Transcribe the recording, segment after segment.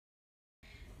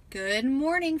Good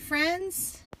morning,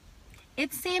 friends.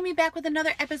 It's Sammy back with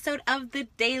another episode of the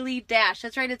Daily Dash.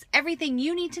 That's right, it's everything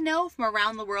you need to know from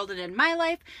around the world and in my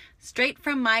life, straight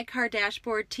from my car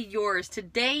dashboard to yours.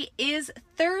 Today is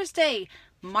Thursday,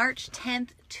 March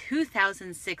 10th,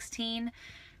 2016.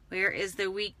 Where is the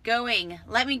week going?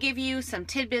 Let me give you some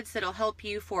tidbits that'll help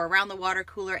you for around the water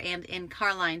cooler and in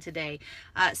Carline today.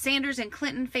 Sanders and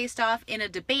Clinton faced off in a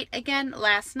debate again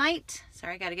last night.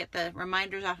 Sorry, I got to get the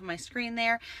reminders off of my screen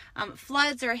there.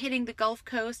 Floods are hitting the Gulf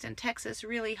Coast and Texas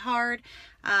really hard.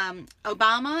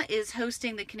 Obama is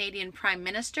hosting the Canadian Prime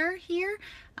Minister here.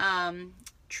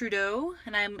 Trudeau,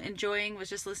 and was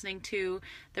just listening to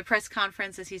the press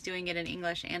conference as he's doing it in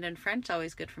English and in French.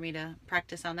 Always good for me to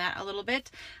practice on that a little bit.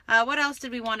 What else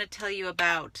did we want to tell you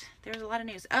about? There's a lot of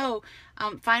news.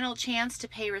 Final chance to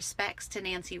pay respects to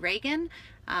Nancy Reagan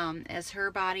as her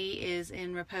body is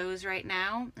in repose right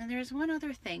now. And there's one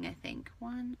other thing, I think.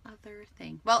 One other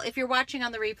thing. Well, if you're watching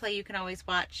on the replay, you can always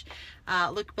watch.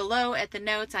 Look below at the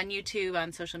notes on YouTube,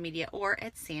 on social media, or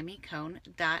at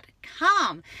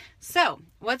sammycone.com. So,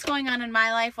 what's going on in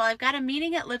my life? Well, I've got a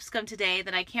meeting at Lipscomb today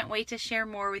that I can't wait to share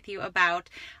more with you about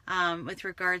with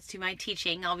regards to my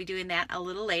teaching. I'll be doing that a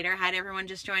little later. Hi to everyone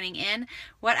just joining in.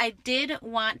 What I did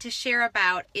want to share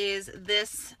about is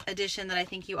this addition that I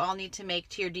think you all need to make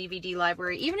to your DVD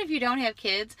library. Even if you don't have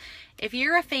kids, if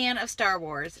you're a fan of Star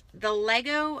Wars, the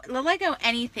Lego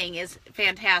anything is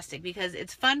fantastic because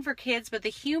it's fun for kids, but the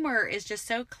humor is just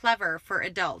so clever for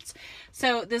adults.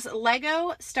 So this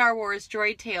Lego Star Wars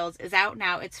Droid Tales is out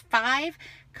now. It's 5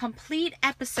 complete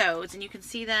episodes, and you can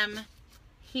see them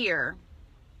here.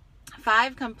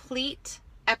 5 complete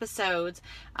episodes,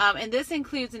 and this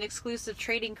includes an exclusive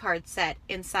trading card set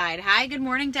inside. Hi, good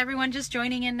morning to everyone just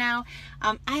joining in now.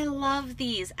 I love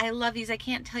these. I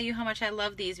can't tell you how much I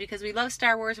love these because we love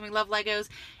Star Wars and we love Legos,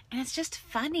 and it's just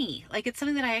funny. Like, it's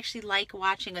something that I actually like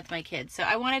watching with my kids. So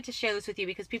I wanted to share this with you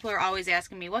because people are always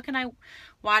asking me, what can I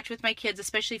watch with my kids,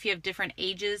 especially if you have different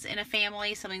ages in a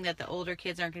family, something that the older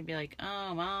kids aren't going to be like,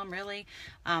 oh, Mom, really?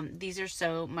 These are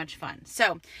so much fun.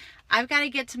 So I've got to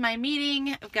get to my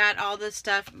meeting. I've got all this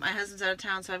stuff. My husband's out of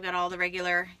town, so I've got all the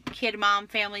regular kid, mom,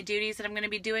 family duties that I'm going to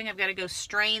be doing. I've got to go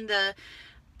strain the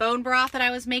bone broth that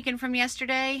I was making from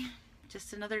yesterday.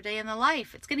 Just another day in the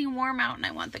life. It's getting warm out and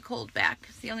I want the cold back.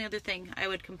 It's the only other thing I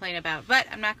would complain about. But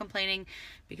I'm not complaining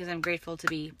because I'm grateful to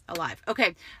be alive.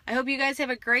 Okay, I hope you guys have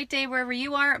a great day wherever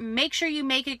you are. Make sure you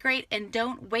make it great and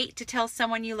don't wait to tell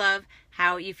someone you love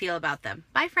how you feel about them.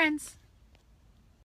 Bye, friends.